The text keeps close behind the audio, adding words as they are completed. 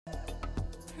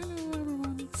Hello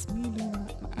everyone, it's me Luna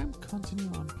and I'm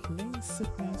continuing on playing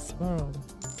Sydney's World.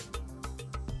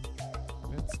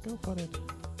 Let's go for it.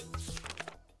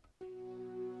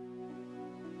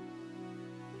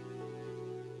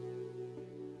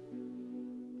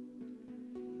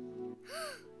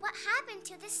 What happened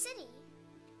to this city?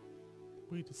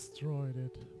 We destroyed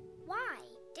it. Why?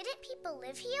 Didn't people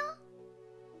live here?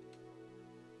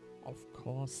 Of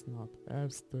course not,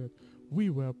 elves did. We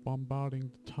were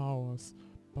bombarding the towers,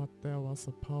 but there was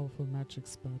a powerful magic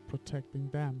spell protecting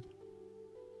them.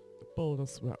 The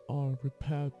boulders were all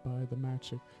repelled by the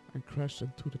magic and crashed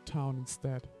into the town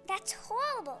instead. That's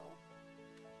horrible.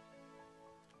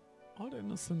 All the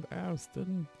innocent elves,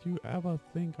 didn't you ever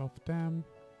think of them?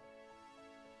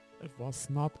 It was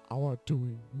not our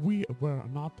doing. We were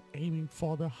not aiming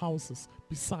for the houses.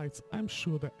 Besides, I'm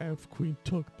sure the elf queen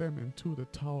took them into the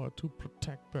tower to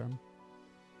protect them.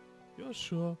 You're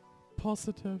sure?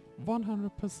 Positive?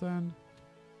 100%?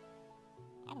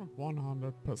 I'm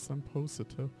 100%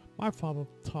 positive. My father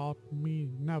taught me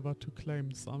never to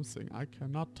claim something I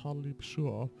cannot totally be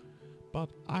sure of,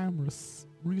 but I am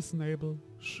reasonably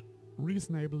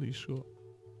sure.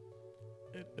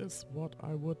 It is what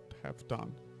I would have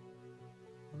done.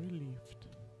 Relieved.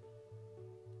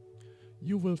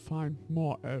 You will find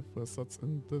more elf wizards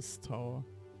in this tower.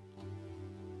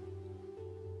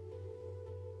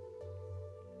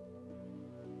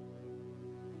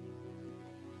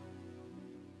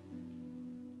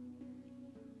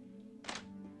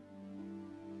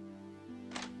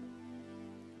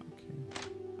 Okay,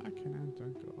 I can enter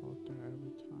and go out there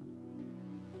every time.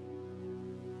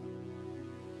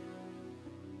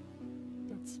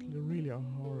 That's really a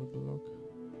horrible look.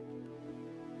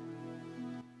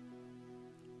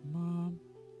 Mom,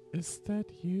 is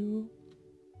that you?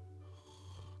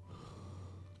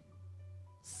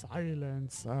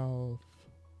 Silence, elf.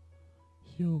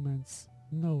 Humans,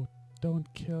 no,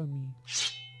 don't kill me.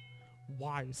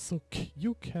 Why? So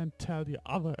you can tell the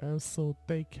other elves so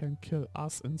they can kill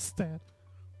us instead?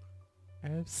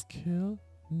 Elves kill?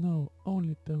 No,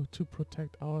 only though to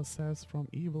protect ourselves from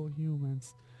evil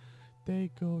humans.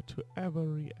 They go to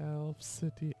every elf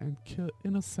city and kill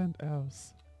innocent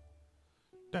elves.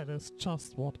 That is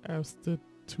just what elves did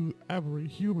to every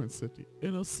human city.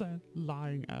 Innocent,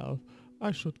 lying elf.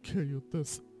 I should kill you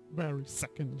this very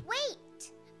second.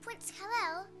 Wait! Prince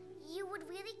Hillel, you would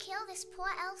really kill this poor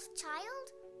elf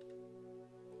child?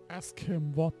 Ask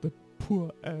him what the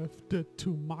poor elf did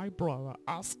to my brother.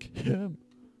 Ask him.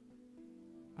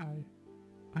 I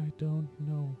don't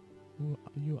know who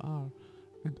you are,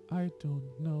 and I don't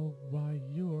know why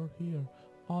you're here.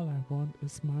 All I want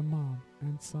is my mom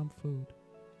and some food.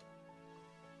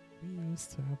 We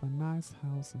used to have a nice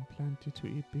house and plenty to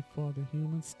eat before the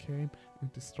humans came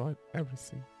and destroyed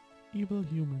everything. Evil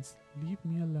humans, leave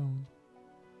me alone.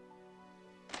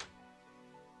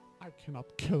 I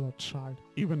cannot kill a child,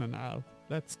 even an elf.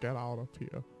 Let's get out of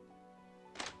here.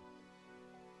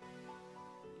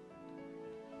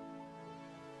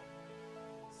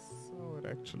 So it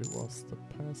actually was the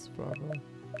past brother.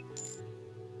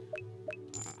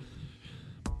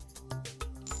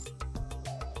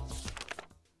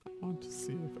 I want to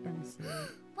see if anything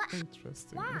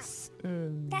interesting is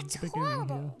in That's the beginning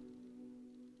horrible. here.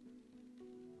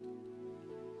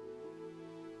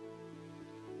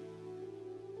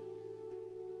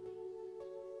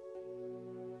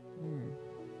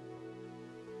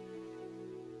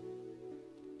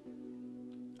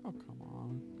 Oh, come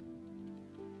on.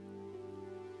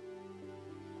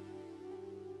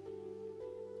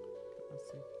 I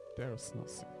think there's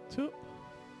nothing to.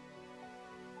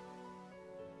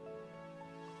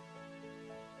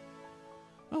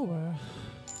 Oh well.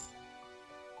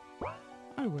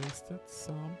 I wasted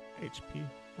some HP,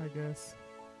 I guess.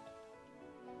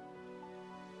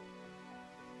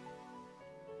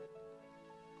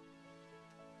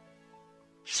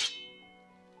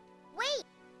 Wait!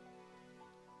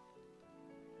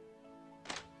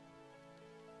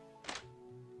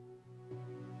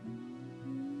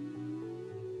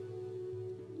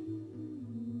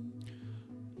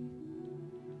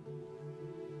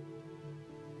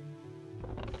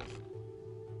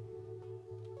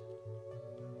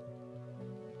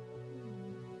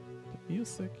 The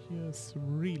music here is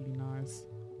really nice.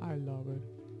 I love it.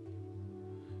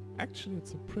 Actually,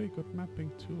 it's a pretty good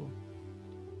mapping too.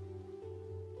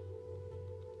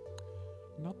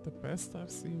 Not the best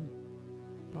I've seen,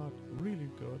 but really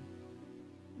good.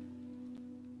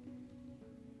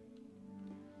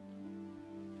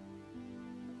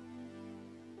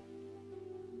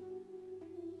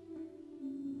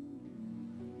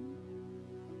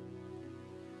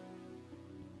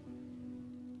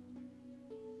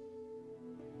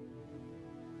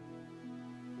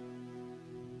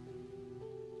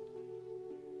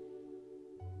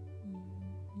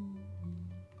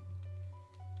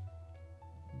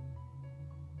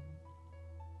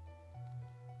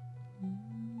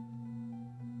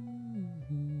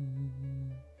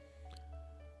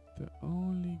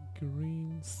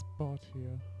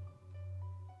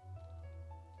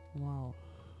 Wow.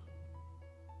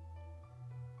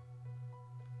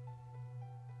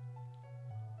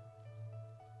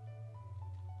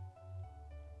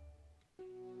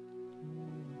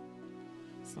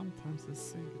 Sometimes I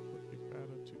think it would be better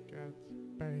to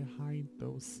get behind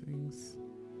those things,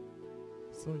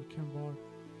 so you can walk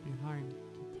behind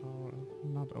the tower,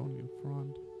 not only in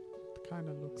front. It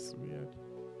kinda looks weird.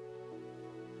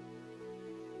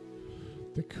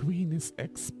 The queen is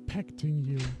expecting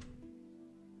you.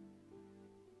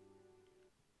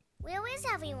 Where is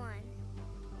everyone?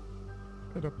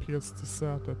 It appears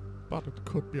deserted, but it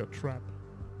could be a trap.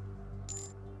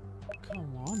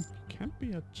 Come on, you can't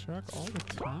be a jerk all the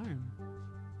time.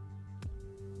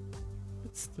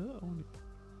 It's still only...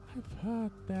 I've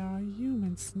heard there are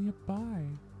humans nearby.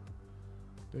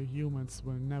 The humans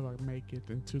will never make it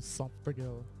into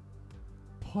Zoftagill.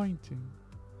 Pointing.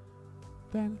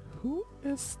 Then who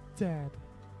is dead?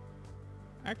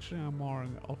 Actually, I'm more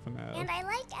of an elf. And I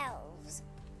like elves.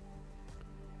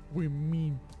 We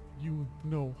mean you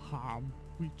no harm.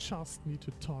 We just need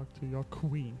to talk to your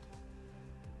queen.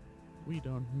 We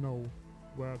don't know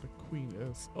where the queen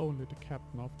is. Only the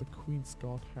captain of the Queen's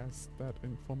Guard has that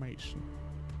information.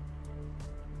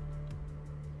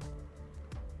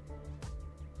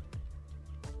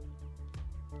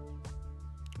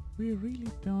 We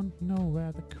really don't know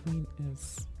where the queen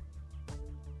is.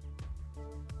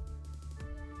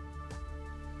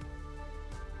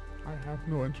 I have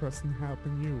no interest in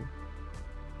helping you.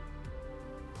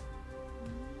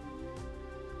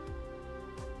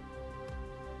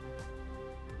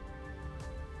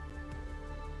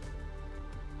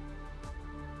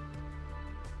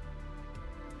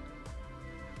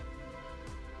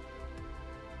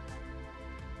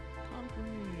 Can't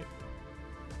read.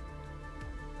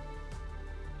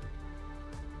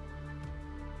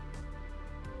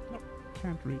 Nope,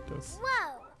 can't read this.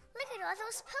 Whoa! Look at all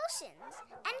those potions!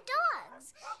 And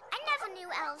dogs! I never knew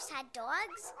elves had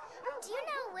dogs. Do you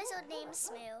know a wizard named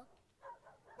Smoo?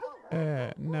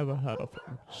 Never heard of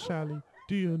him. Shelly,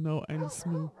 do you know any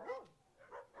Smoo?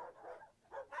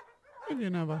 If you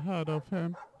never heard of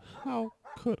him, how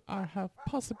could I have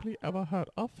possibly ever heard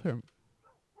of him?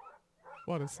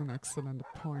 What is an excellent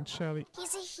point, Shelly.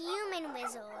 He's a human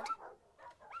wizard.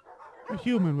 A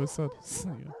human wizard, say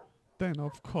you. Then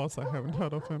of course I haven't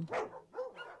heard of him.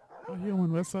 A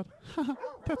human wizard? Haha,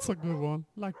 that's a good one.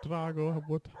 Like Drago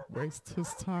would waste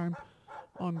his time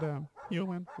on them.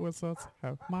 Human wizards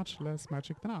have much less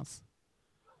magic than us.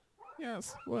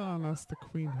 Yes, well, unless the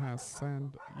queen has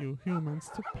sent you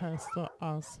humans to pester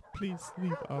us, please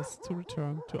leave us to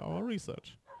return to our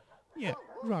research. Yeah,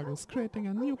 Drago's creating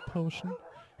a new potion.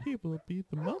 He will be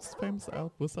the most famous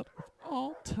elf wizard of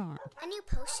all time. A new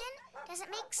potion? Does it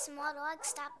make small dogs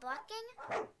stop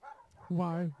barking?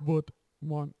 Why would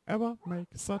one ever make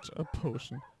such a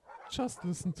potion? Just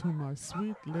listen to my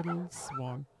sweet little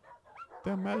swan.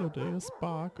 Their melodious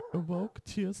bark awoke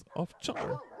tears of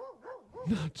joy.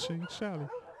 Nudging Shelly.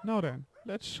 Now then,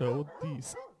 let's show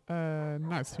these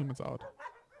nice humans out.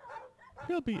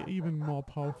 He'll be even more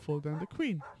powerful than the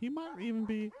queen. He might even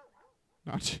be...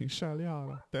 Nudging Shelly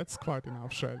harder. That's quite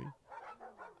enough, Shelly.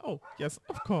 Oh, yes,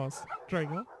 of course.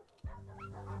 Drago.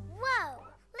 Whoa!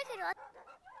 Look at all...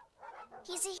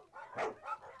 He's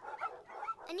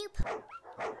a new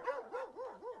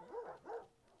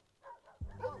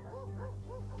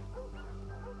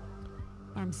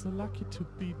I'm so lucky to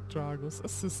be Drago's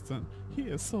assistant. He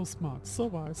is so smart, so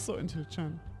wise, so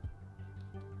intelligent.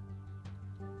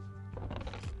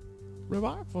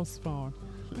 Revive was found.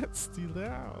 Let's steal their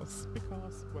house,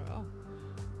 because, well,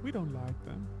 we don't like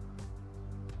them.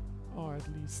 Or at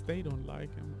least they don't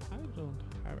like him. I don't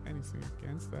have anything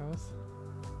against elves.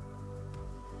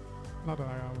 Not that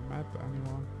I ever met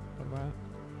anyone, but well.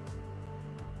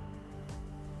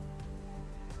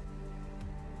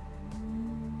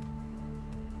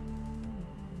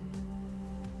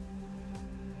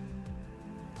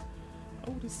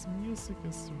 Oh, this music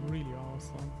is really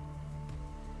awesome.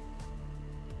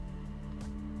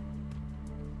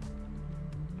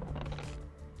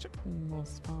 Chicken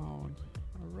was found.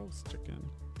 A roast chicken,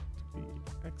 to be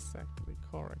exactly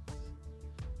correct.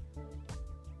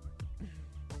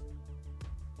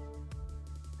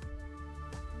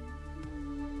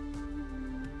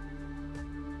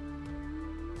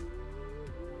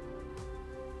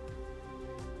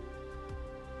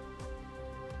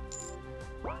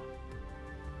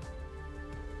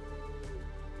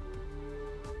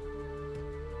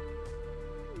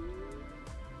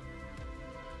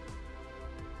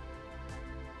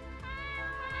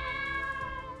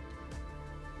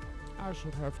 I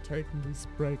should have taken this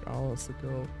break hours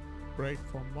ago. Break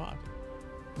from what?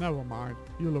 Never mind,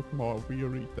 you look more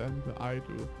weary than I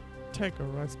do. Take a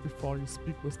rest before you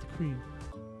speak with the queen.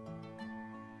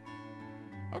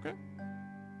 Okay.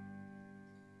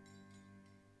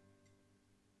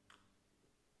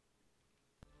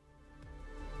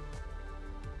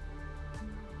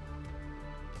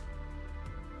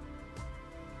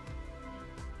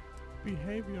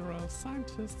 Behavioral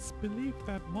scientists believe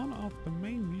that one of the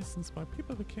main reasons why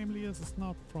people became leaders is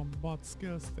not from what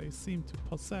skills they seem to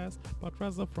possess, but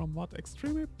rather from what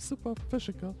extremely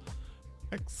superficial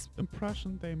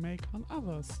impression they make on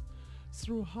others,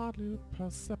 through hardly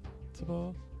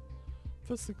perceptible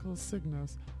physical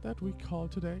signals that we call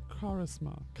today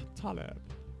charisma, talent.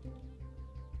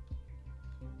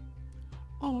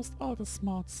 Almost all the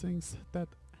smart things that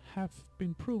have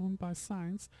been proven by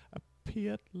science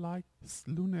appeared like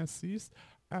lunacies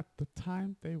at the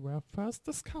time they were first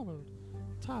discovered.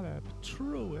 Taleb,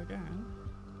 true again.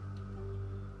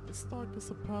 A stoic is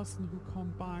a person who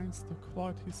combines the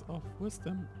qualities of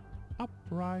wisdom,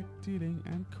 upright dealing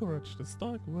and courage. The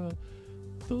stoic will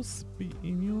thus be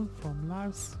immune from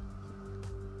life's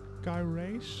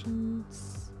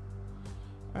gyrations,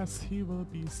 as he will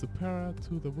be superior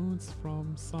to the wounds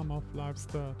from some of life's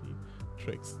dirty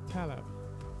tricks. Taleb.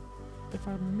 If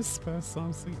I misspell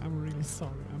something, I'm really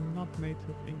sorry. I'm not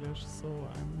native English, so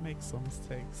I make some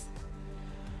mistakes.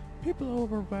 People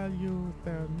overvalue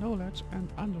their knowledge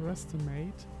and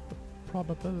underestimate the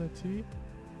probability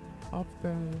of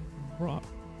their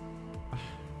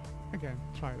again,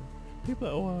 try it. People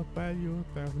overvalue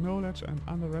their knowledge and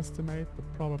underestimate the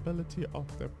probability of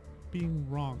their being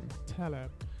wrong.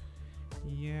 Taleb.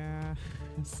 Yeah,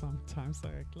 sometimes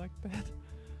I act like that.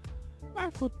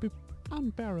 Life would be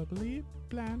unbearably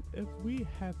bland if we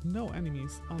had no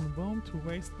enemies on whom to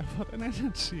waste effort and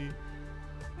energy.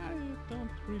 I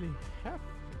don't really have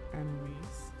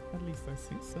enemies, at least I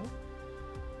think so.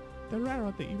 The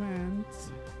rarer the event,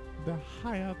 the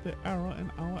higher the error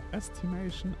in our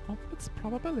estimation of its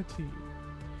probability.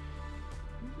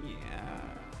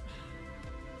 Yeah,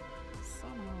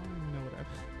 somehow I know that.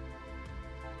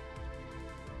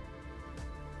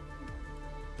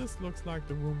 This looks like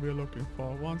the room we're looking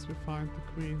for. Once we find the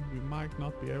queen, we might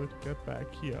not be able to get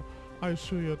back here. Are you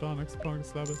sure you're done exploring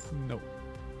this level? No.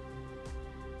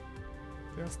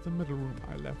 There's the middle room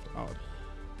I left out.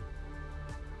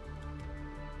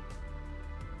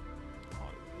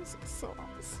 Oh, this is so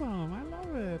awesome. I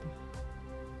love it.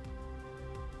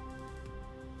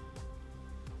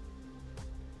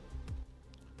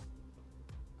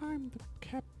 I'm the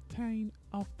captain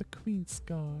of the Queen's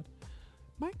Guard.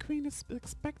 My queen is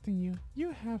expecting you.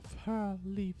 You have her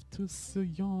leave to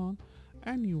sojourn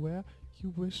anywhere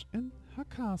you wish in her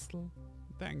castle.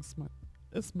 Thanks,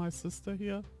 is my sister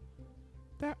here?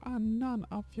 There are none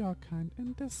of your kind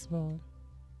in this world.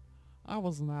 I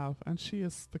was an elf and she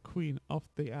is the queen of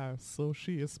the elves, so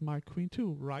she is my queen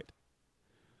too, right?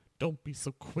 Don't be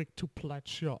so quick to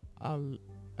pledge your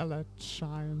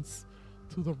allegiance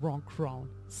to the wrong crown.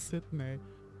 Sydney,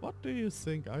 what do you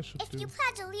think I should do? If you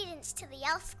pledge allegiance to the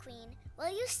elf queen, will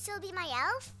you still be my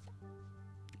elf?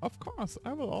 Of course,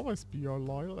 I will always be your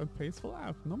loyal and faithful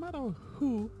elf, no matter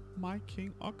who my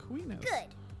king or queen is.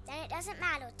 Good, then it doesn't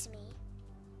matter to me.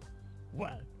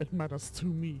 Well, it matters to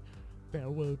me. There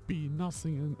will be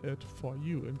nothing in it for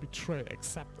you in betrayal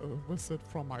except a visit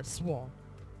from my swan.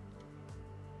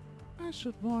 I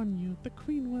should warn you, the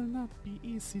queen will not be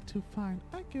easy to find.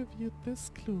 I give you this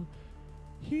clue.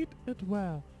 Heed it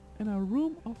well. In a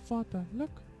room of water,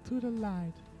 look to the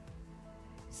light.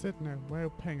 Sydney, were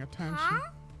you paying attention?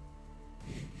 Huh?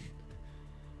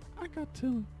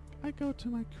 I go to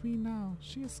my queen now.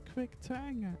 She is quick to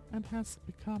anger and has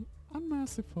become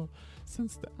unmerciful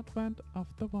since the advent of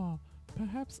the war.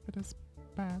 Perhaps it is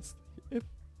best if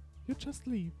you just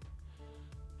leave.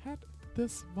 Heed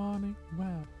this warning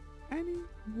well. Any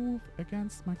move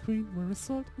against my queen will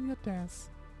result in your death.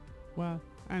 Well,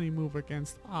 any move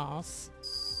against us.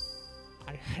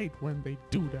 I hate when they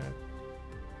do that.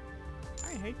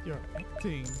 I hate your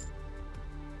acting.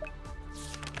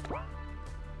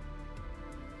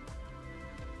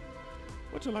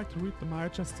 Would you like to read the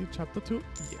Majesty Chapter 2?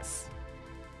 Yes.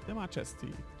 The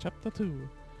Majesty Chapter 2.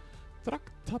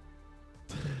 Traktat...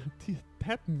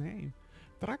 that name.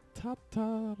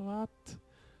 Traktatarat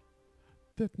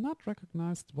did not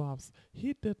recognize dwarves.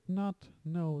 He did not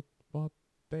know what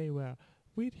they were.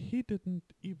 He didn't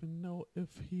even know if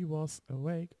he was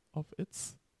awake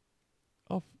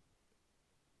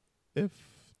if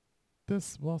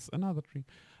this was another dream.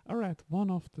 Alright, one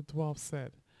of the dwarves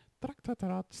said.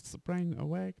 Traktatarat sprang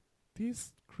awake.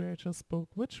 These creatures spoke,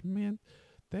 which meant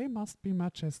They must be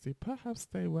majesty. Perhaps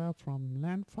they were from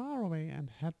land far away and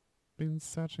had been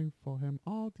searching for him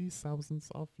all these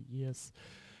thousands of years.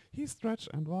 He stretched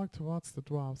and walked towards the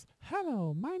dwarfs.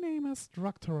 Hello, my name is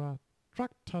Draktarat.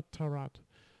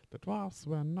 The dwarfs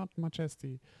were not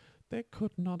majesty. They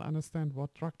could not understand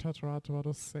what Draktarat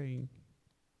was saying.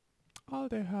 All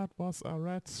they heard was a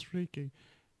rat shrieking.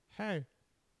 Hey,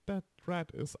 that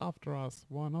rat is after us,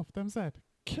 one of them said.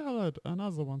 Kill it,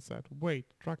 another one said. Wait,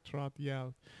 Draktarat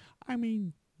yelled. I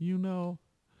mean, you know,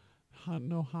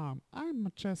 no harm. I'm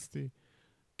majesty.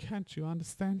 Can't you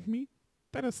understand me?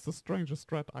 That is the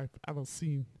strangest rat I've ever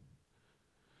seen.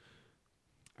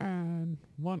 And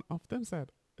one of them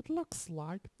said, it looks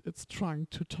like it's trying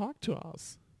to talk to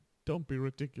us. Don't be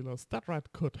ridiculous. That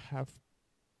rat could have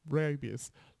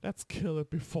rabies. Let's kill it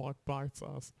before it bites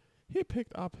us. He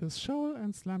picked up his shovel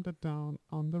and slammed it down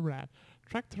on the rat.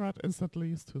 Draktarat instantly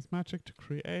used his magic to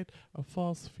create a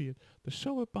force field. The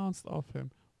shovel bounced off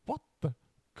him. What the?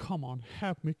 Come on,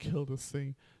 help me kill this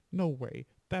thing. No way.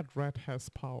 That rat has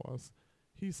powers.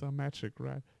 He's a magic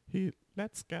rat.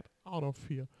 Let's get out of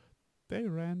here. They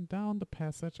ran down the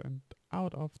passage and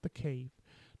out of the cave.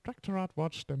 Draktarat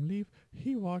watched them leave.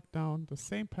 He walked down the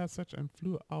same passage and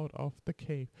flew out of the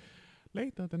cave.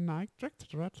 Later that night,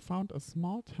 Draktarat found a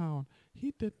small town.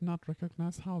 He did not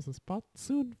recognize houses, but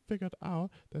soon figured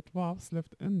out that dwarfs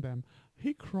lived in them.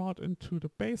 He crawled into the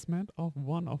basement of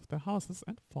one of the houses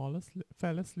and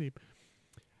fell asleep.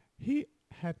 He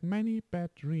had many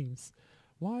bad dreams.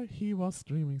 While he was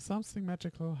dreaming, something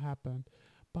magical happened,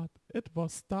 but it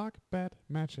was dark, bad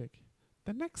magic.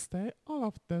 The next day, all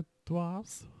of the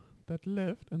dwarfs that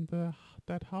lived in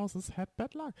that houses had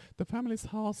bad luck. The family's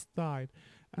house died,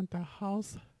 and the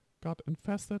house got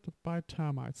infested by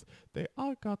termites. They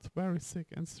all got very sick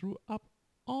and threw up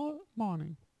all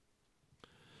morning.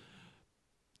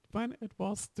 When it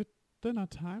was dinner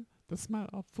time, the smell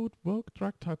of food woke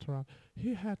Draktarat.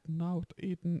 He had not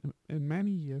eaten in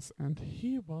many years, and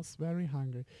he was very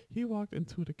hungry. He walked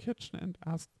into the kitchen and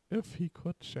asked if he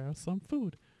could share some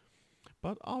food.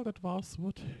 But all that dwarfs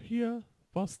would hear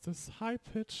was this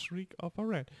high-pitched shriek of a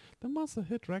rat. The monster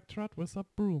hit Draktarat with a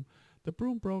broom. The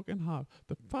broom broke in half.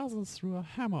 The father threw a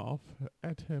hammer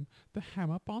at him. The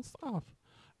hammer bounced off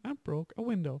and broke a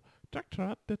window.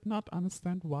 Draktarat did not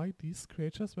understand why these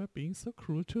creatures were being so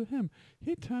cruel to him.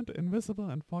 He turned invisible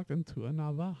and walked into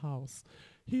another house.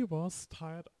 He was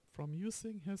tired from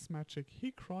using his magic.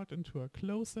 He crawled into a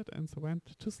closet and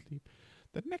went to sleep.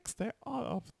 The next day, all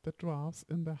of the dwarfs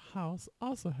in the house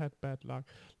also had bad luck.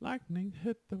 Lightning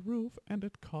hit the roof and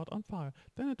it caught on fire.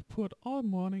 Then it poured all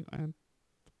morning and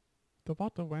the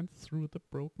water went through the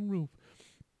broken roof.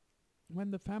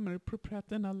 When the family prepared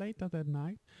dinner later that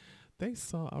night, they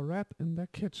saw a rat in their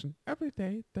kitchen. Every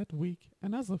day that week,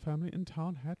 another family in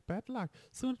town had bad luck.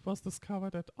 Soon it was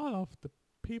discovered that all of the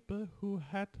people who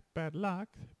had bad luck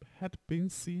had been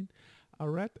seen a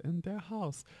rat in their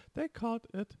house. They called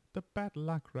it the bad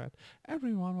luck rat.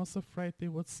 Everyone was afraid they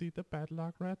would see the bad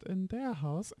luck rat in their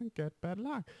house and get bad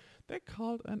luck. They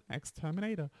called an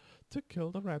exterminator to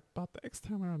kill the rat, but the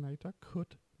exterminator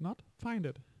could not find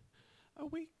it.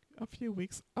 A few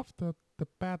weeks after the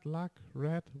bad luck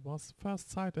rat was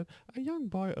first sighted, a young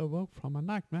boy awoke from a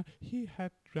nightmare. He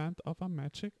had dreamt of a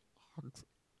magic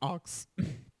ox.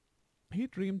 He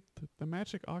dreamed the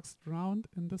magic ox drowned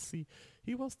in the sea.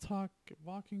 He was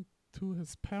walking to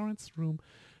his parents' room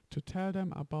to tell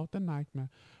them about the nightmare.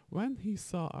 When he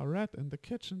saw a rat in the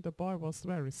kitchen, the boy was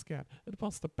very scared. It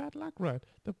was the bad luck rat.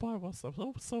 The boy was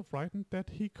so frightened that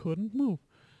he couldn't move.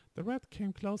 The rat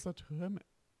came closer to him.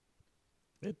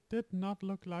 It did not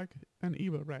look like an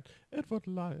evil rat. It would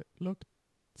look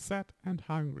sad and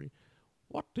hungry.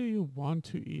 What do you want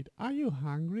to eat? Are you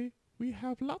hungry? We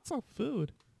have lots of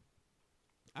food.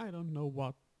 I don't know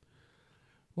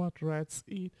what rats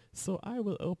eat, so I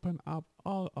will open up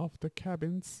all of the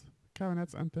cabinets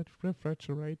and the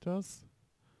refrigerators,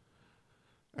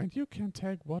 and you can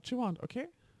take what you want, okay?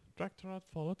 Draktarat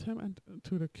followed him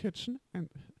to the kitchen and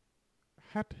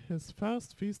had his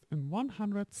first feast in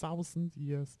 100,000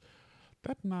 years.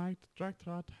 That night,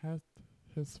 Draktarat had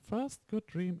his first good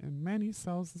dream in many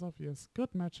thousands of years.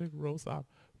 Good magic rose up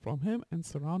from him and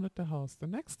surrounded the house. The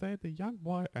next day, the young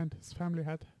boy and his family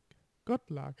had good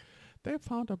luck. They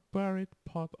found a buried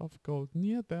pot of gold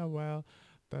near their well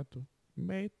that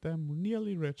made them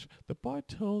nearly rich. The boy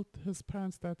told his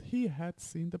parents that he had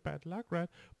seen the bad luck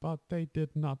rat, but they did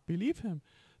not believe him.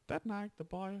 That night, the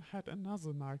boy had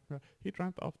another nightmare. He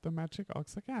dreamt of the magic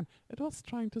ox again. It was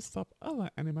trying to stop other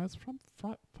animals from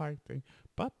fighting,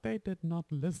 but they did not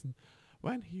listen.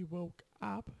 When he woke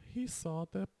up, he saw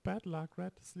the bad luck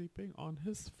rat sleeping on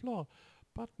his floor,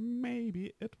 But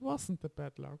maybe it wasn't a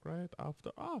bad luck rat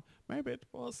after all. Maybe it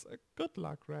was a good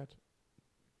luck rat.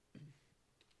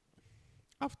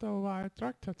 After a while,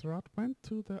 Dragtetrad went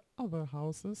to the other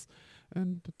houses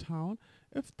in the town.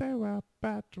 If they were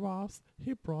bad dwarfs,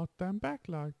 he brought them back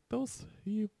luck. Thus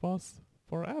he was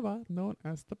forever known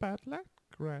as the bad luck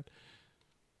rat.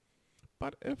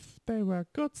 But if they were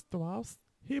good dwarfs,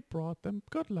 he brought them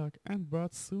good luck, and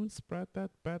word soon spread that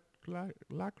bad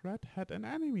luck rat had an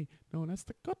enemy, known as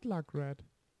the good luck rat.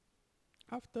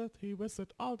 After he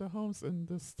visited all the homes in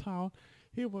this town,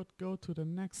 he would go to the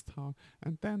next town,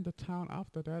 and then the town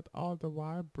after that, all the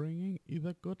while bringing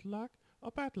either good luck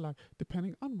or bad luck,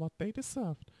 depending on what they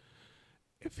deserved.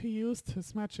 If he used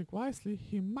his magic wisely,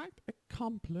 he might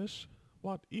accomplish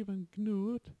what even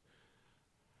Gnud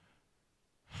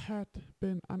had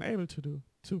been unable to do,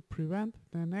 to prevent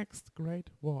the next great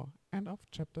war. End of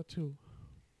chapter 2.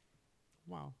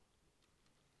 Wow.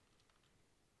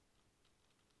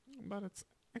 But it's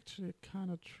actually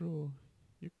kind of true.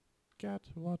 You get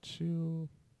what you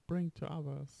bring to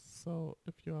others. So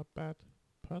if you're a bad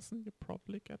person, you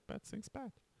probably get bad things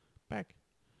back.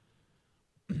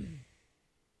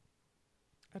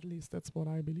 At least that's what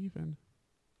I believe in.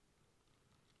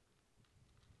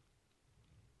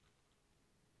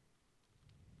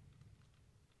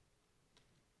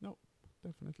 No,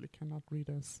 definitely cannot read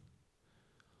this.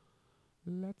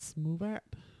 Let's move ahead.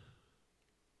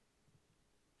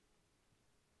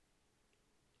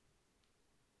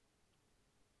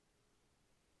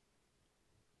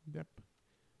 Yep.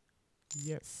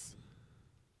 Yes.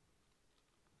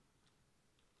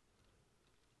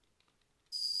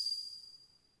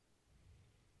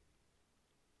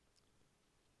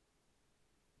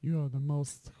 You are the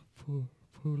most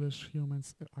foolish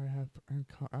humans I have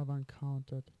ever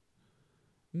encountered.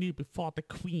 Kneel before the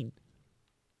queen.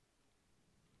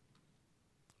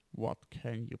 What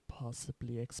can you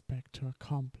possibly expect to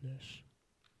accomplish?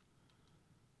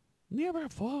 Kneel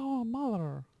before our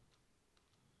mother.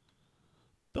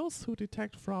 Those who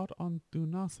detect fraud and do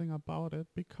nothing about it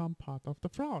become part of the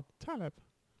fraud. Taleb.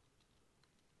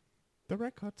 The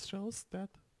record shows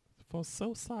that for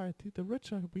society, the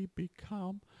richer we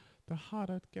become, the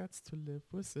harder it gets to live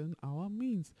within our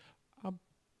means.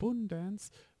 Abundance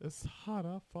is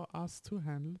harder for us to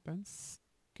handle than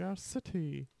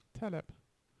scarcity. Taleb.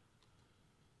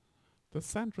 The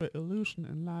central illusion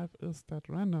in life is that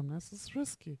randomness is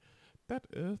risky, that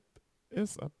it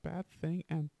is a bad thing,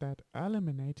 and that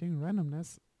eliminating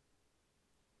randomness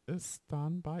is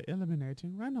done by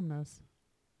eliminating randomness.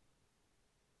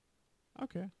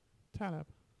 Okay, Taleb.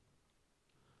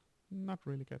 Not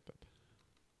really get that.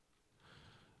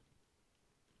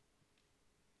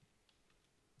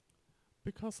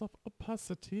 Because of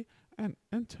opacity, an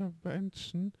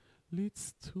intervention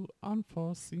leads to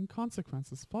unforeseen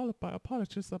consequences, followed by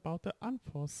apologies about the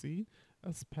unforeseen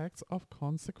aspects of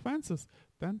consequences,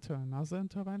 then to another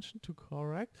intervention to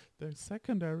correct the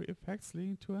secondary effects,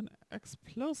 leading to an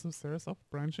explosive series of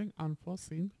branching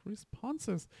unforeseen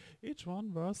responses, each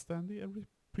one worse than the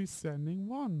preceding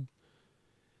one.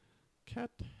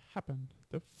 Cat happen.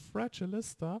 The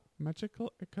fragilista,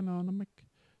 magical, economic,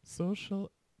 social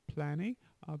planning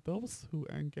are those who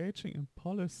engaging in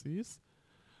policies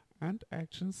and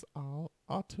actions are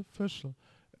artificial,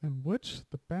 in which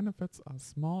the benefits are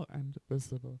small and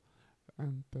visible,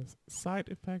 and the side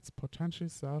effects potentially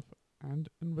self and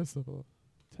invisible.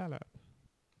 Taleb.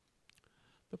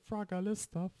 The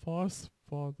fragilista falls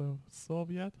for the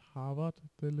Soviet Harvard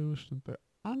delusion, the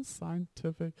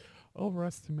unscientific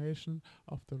overestimation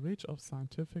of the reach of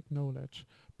scientific knowledge.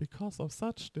 Because of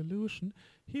such delusion,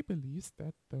 he believes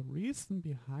that the reason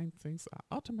behind things are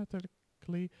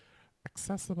automatically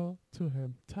accessible to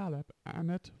him. Taleb,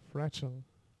 and it fragile.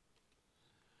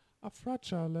 A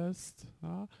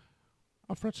fragilista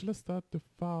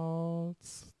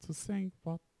defaults to think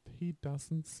what he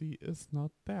doesn't see is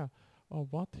not there, or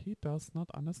what he does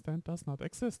not understand does not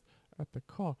exist. At the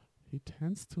core, he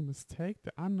tends to mistake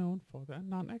the unknown for the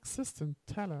non-existent.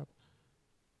 Taleb.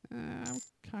 I'm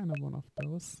kind of one of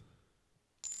those.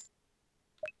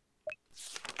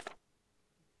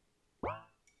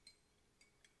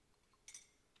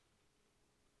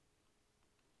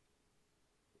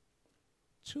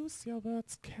 Choose your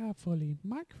words carefully.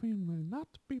 My queen will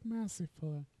not be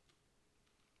merciful.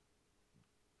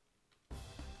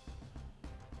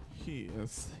 He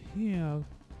is here,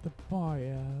 the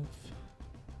boy elf.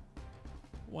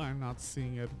 While not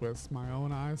seeing it with my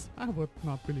own eyes, I would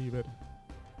not believe it.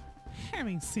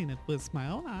 Having seen it with my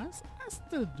own eyes, I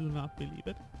still do not believe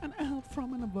it. An elf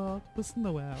from a world with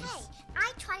no elves. Hey,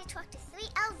 I tried to talk to 3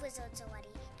 elf wizards already,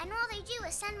 and all they do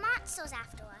is send monsters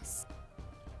after us.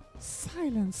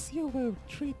 Silence! You will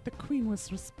treat the queen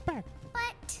with respect.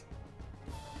 But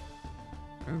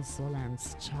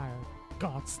Insolence, child.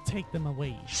 Gods, take them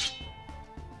away.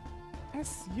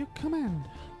 As you command,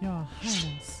 your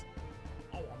highness.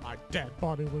 Over my dead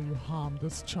body will you harm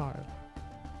this child.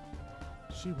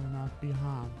 She will not be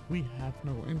harmed. We have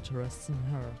no interest in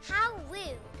her. how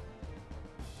rude.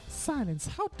 Silence!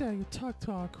 How dare you talk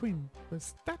to our queen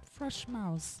with that fresh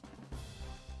mouth? I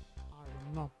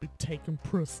will not be taken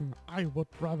prisoner. I would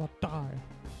rather die.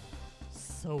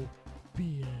 So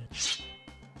be it.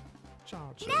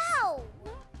 Charges. No!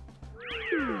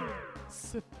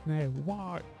 Sydney,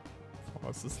 why?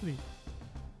 Falls asleep.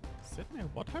 Sydney,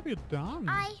 what have you done?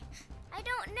 I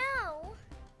don't know.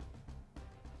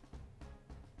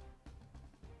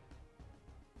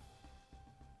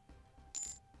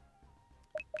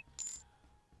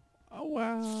 Oh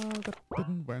well, that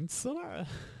didn't went so well.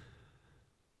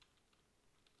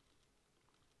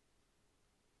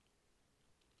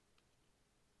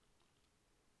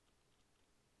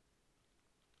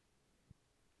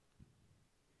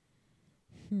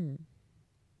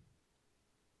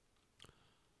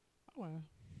 Well,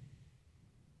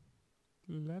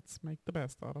 let's make the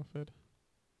best out of it.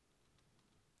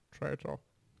 Traitor,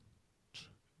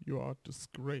 you are a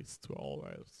disgrace to all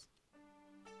elves.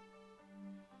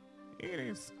 It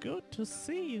is good to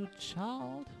see you,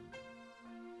 child.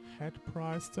 Head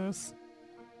priestess.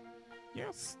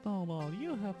 Yes, Snowball,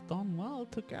 you have done well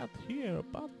to get here,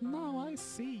 but now I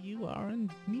see you are in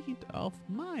need of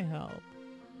my help.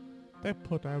 They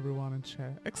put everyone in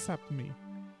chair, except me.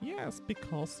 Yes,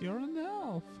 because you're an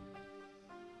elf.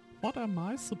 What am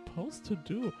I supposed to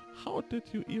do? How did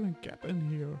you even get in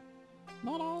here?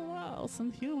 Not all elves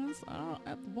and humans are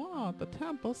at war. The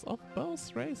temples of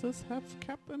both races have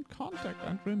kept in contact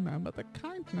and remember the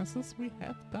kindnesses we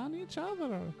have done each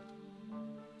other.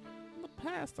 In the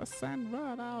past I sent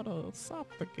word out of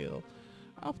Zoftagill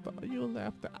after you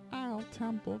left the Isle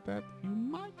Temple that you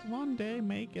might one day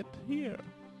make it here.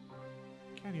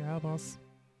 Can you help us?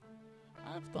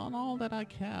 I've done all that I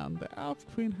can. The Elf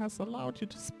Queen has allowed you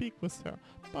to speak with her,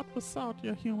 but without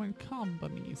your human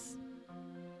companions.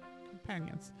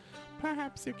 Companions.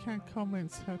 Perhaps you can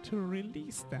convince her to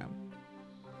release them.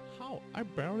 How? I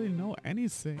barely know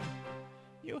anything.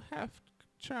 You have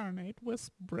journeyed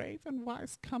with brave and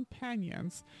wise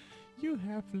companions. You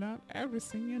have learned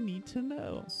everything you need to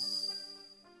know.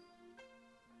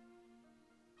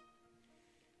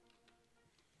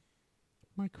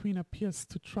 My queen appears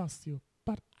to trust you,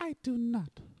 but I do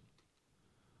not.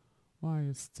 Why are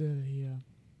you still here?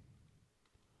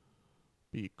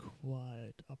 Be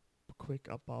quick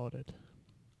about it.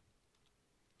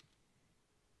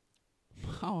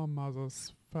 Our mother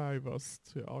favors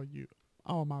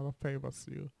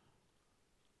you.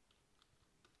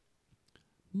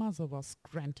 Mother was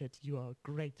granted your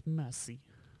great mercy.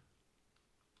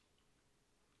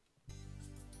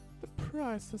 The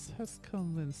princess has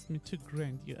convinced me to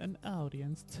grant you an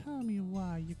audience. Tell me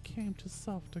why you came to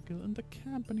Zoftagill in the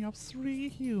company of 3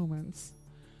 humans.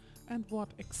 And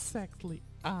what exactly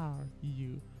are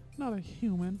you? Not a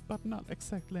human, but not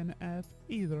exactly an elf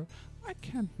either. I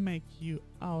can't make you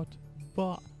out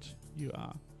what you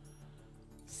are.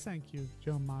 Thank you,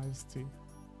 your majesty.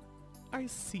 I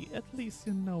see, at least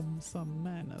you know some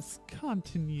manners.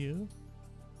 Continue.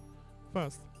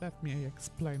 First, let me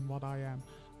explain what I am.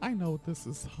 I know this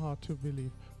is hard to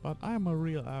believe, but I am a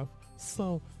real elf,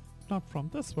 so not from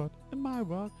this world. In my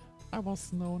world, I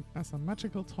was known as a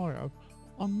magical toy elf.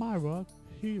 On my world,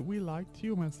 we liked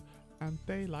humans, and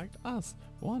they liked us.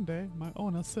 One day, my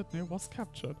owner Sydney was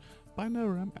captured by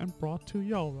Niram and brought to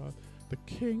your world. The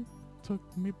king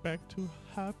took me back to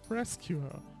help rescue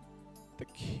her. The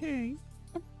king?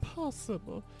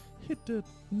 Impossible! He did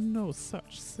no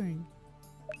such thing.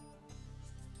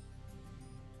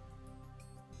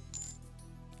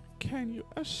 Can you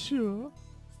assure?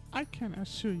 I can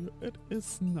assure you it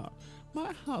is not.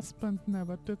 My husband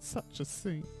never did such a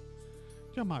thing.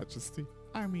 Your Majesty,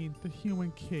 I mean the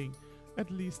human king. At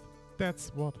least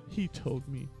that's what he told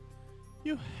me.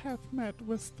 You have met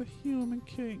with the human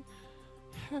king.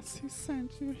 Has he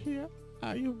sent you here?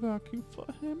 Are you working for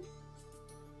him?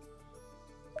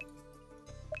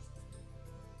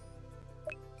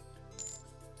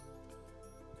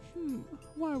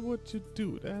 Why would you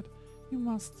do that? You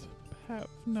must have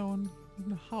known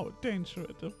how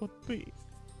dangerous it would be.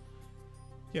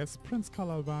 Yes, Prince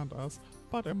Kalal warned us,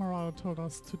 but Emerald told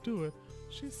us to do it.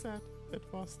 She said it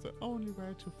was the only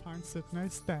way to find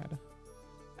Sydney's dad.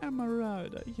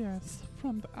 Emerald, yes,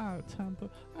 from the Isle Temple.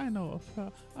 I know of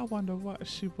her. I wonder why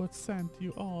she would send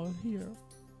you all here.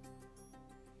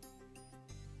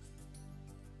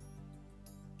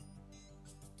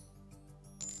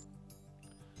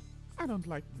 I don't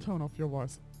like the tone of your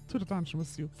voice. To the dungeon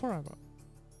with you, forever.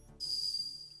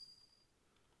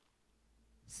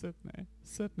 Sydney.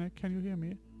 Sydney, can you hear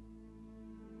me?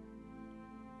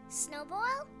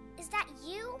 Snowball? Is that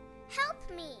you? Help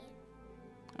me!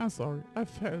 I'm sorry, I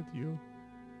failed you.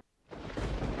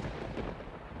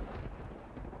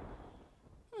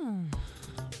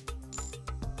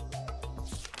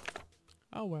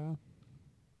 Oh well.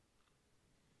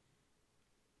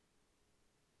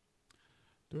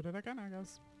 Do that again, I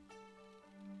guess.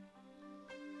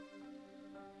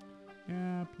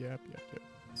 Yep.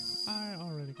 I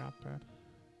already got that.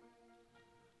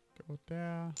 Go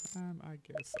there, and I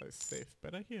guess I save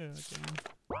better here again.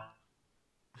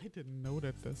 I didn't know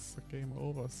that there's a game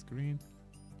over screen.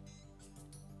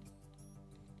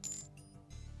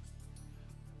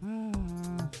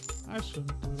 I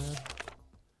shouldn't do that.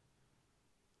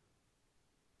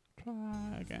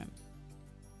 Try again.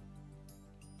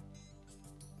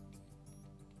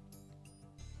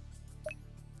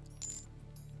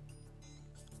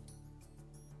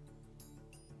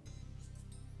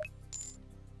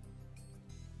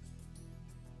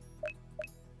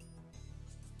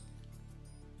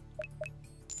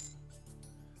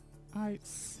 I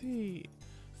see.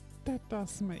 That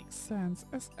does make sense,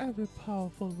 as every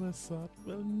powerful wizard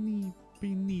will be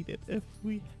needed if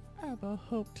we ever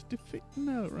hope to defeat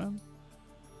Nilrim.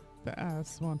 The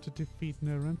elves want to defeat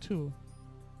Nilrim too.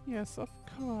 Yes, of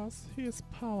course, he is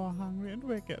power-hungry and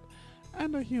wicked.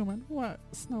 And a human. Well,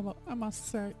 Snowball, I must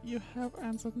say, you have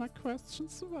answered my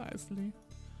questions wisely.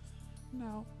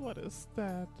 Now, what is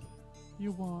that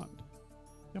you want?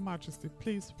 Your Majesty,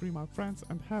 please free my friends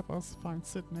and help us find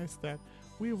Sydney's dead.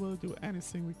 We will do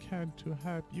anything we can to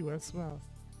help you as well.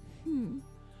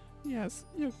 Yes,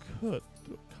 you could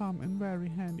come in very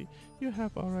handy. You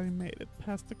have already made it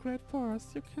past the Great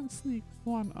Forest. You can sneak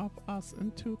one of us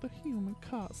into the human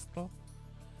castle.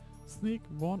 Sneak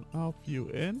one of you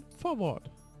in? For what?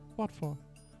 What for?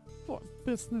 What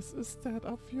business is that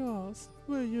of yours?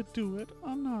 Will you do it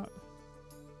or not?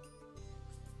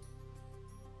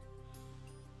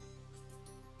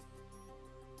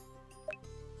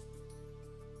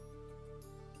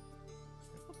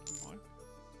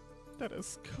 That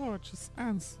is courageous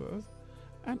answer,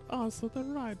 and also the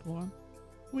right one.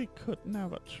 We could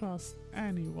never trust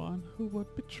anyone who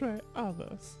would betray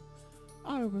others.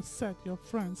 I will set your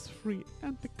friends free,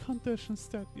 and the conditions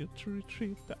that you to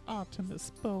retrieve the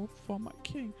Artemis bow for my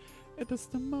king. It is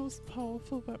the most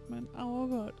powerful weapon in our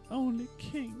world. Only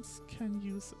kings can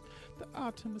use it. The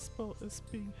Artemis bow is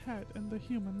being held in the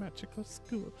human magical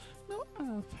school. No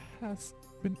elf has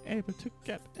been able to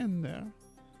get in there.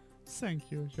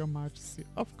 Thank you, Your Majesty.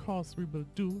 Of course we will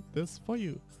do this for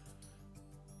you.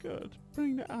 Good.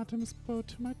 Bring the Artemis bow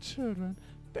to my children.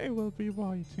 They will be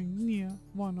waiting near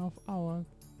one of our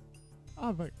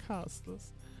other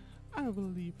castles. I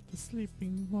will leave the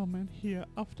sleeping woman here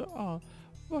after all.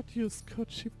 What use could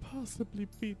she possibly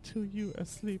be to you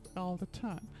asleep all the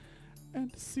time?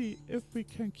 And see if we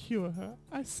can cure her.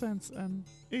 I sense an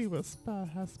evil spell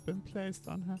has been placed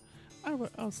on her. I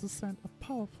will also send a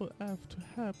powerful elf to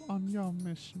help on your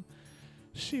mission.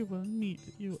 She will meet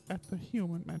you at the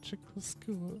human magical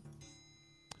school.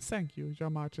 Thank you, Your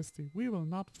Majesty. We will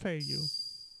not fail you.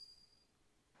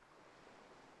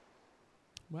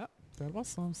 Well, that was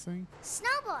something.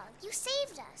 Snowball, you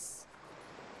saved us.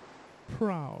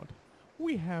 Proud.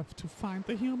 We have to find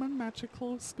the human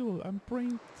magical school and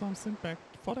bring something back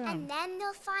for them. And then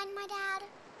they'll find my dad?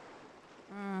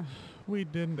 We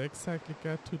didn't exactly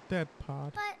get to that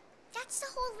part. But that's the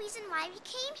whole reason why we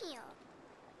came here.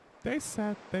 They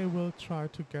said they will try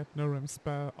to get Nilrim's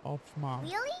spell off Mom.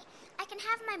 Really? I can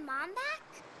have my mom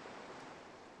back?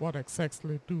 What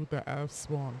exactly do the elves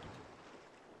want?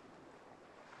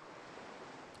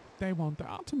 They want the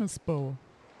Artemis bow.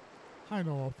 I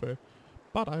know of it,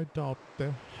 but I doubt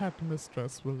the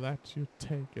headmistress will let you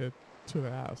take it to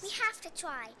the elves. We have to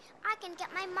try. I can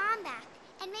get my mom back.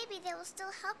 And maybe they will still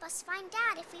help us find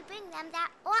Dad if we bring them that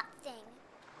orc thing.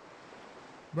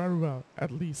 Very well.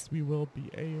 At least we will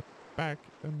be back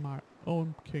in my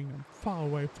own kingdom, far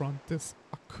away from this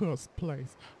accursed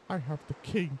place. I have the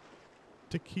key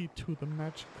to the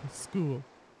magical school.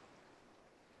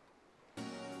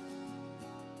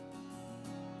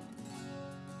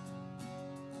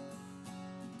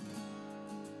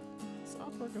 This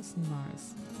artwork is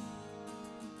nice.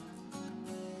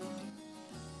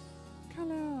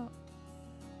 Hello.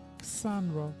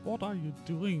 Cassandra, what are you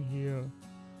doing here?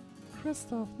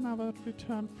 Kristoff never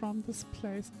returned from this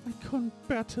place. I couldn't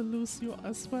bear to lose you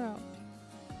as well.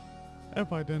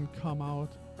 If I didn't come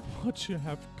out, would you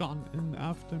have gone in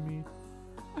after me?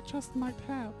 I just might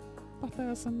have. But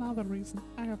there's another reason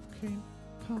I have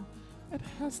come. It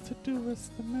has to do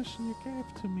with the mission you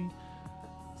gave to me.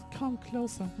 Come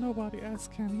closer, nobody else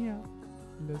can hear.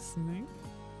 Listening?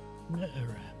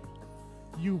 Naren.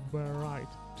 You were right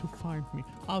to find me.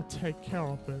 I'll take care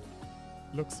of it.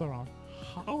 Looks around.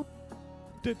 How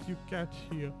did you get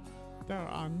here? There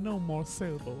are no more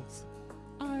sailboats.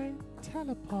 I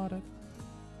teleported.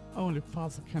 Only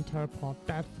Father can teleport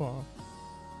that far.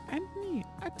 And me.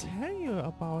 I tell you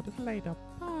about it later.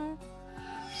 Bye.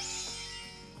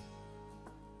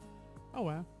 Oh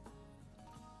well.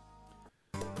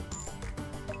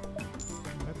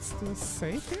 Let's do a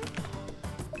save here.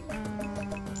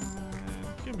 And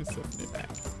give me Symphony back.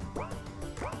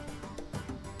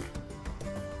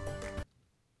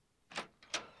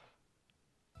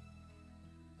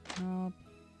 Nope.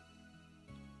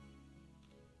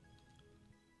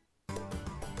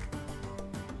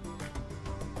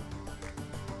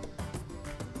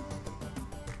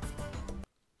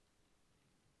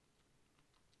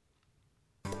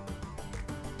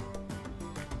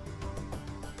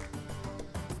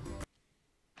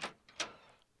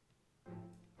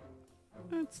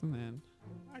 It's an end.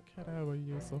 I could have a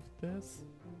use of this.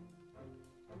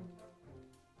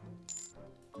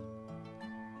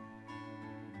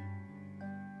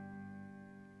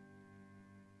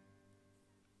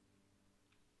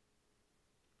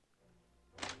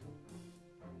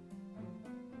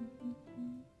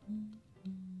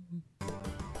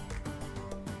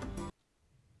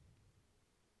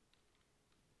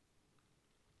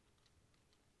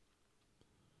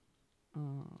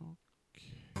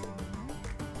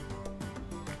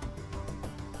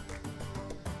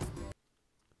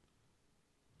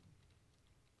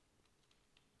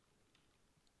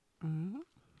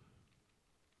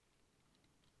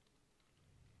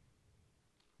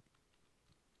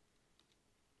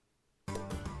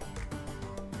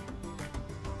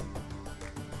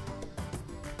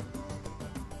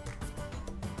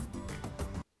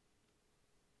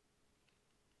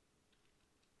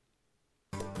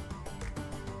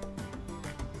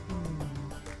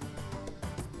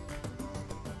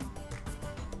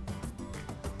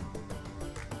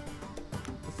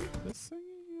 This thing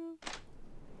here?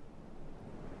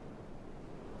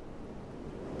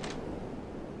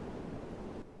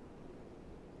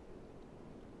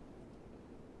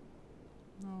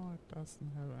 No, it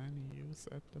doesn't have any use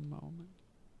at the moment.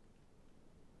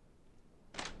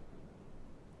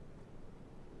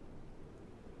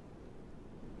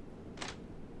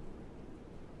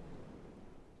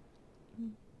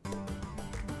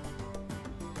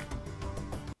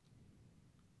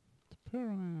 The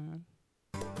pyramid.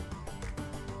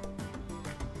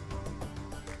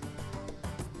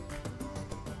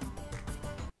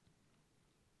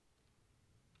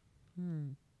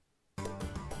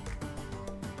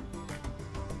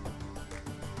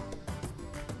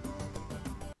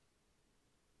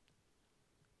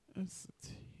 Is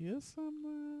it here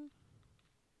somewhere?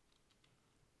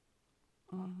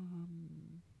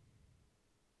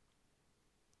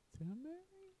 There maybe?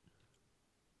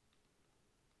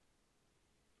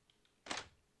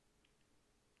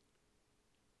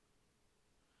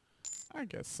 I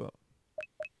guess so.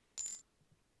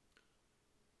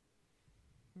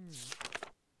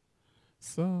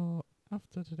 So,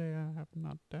 after today I have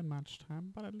not that much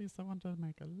time, but at least I want to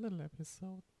make a little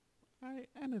episode. I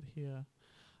end it here.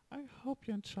 I hope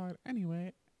you enjoyed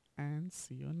anyway, and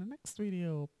see you in the next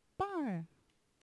video. Bye!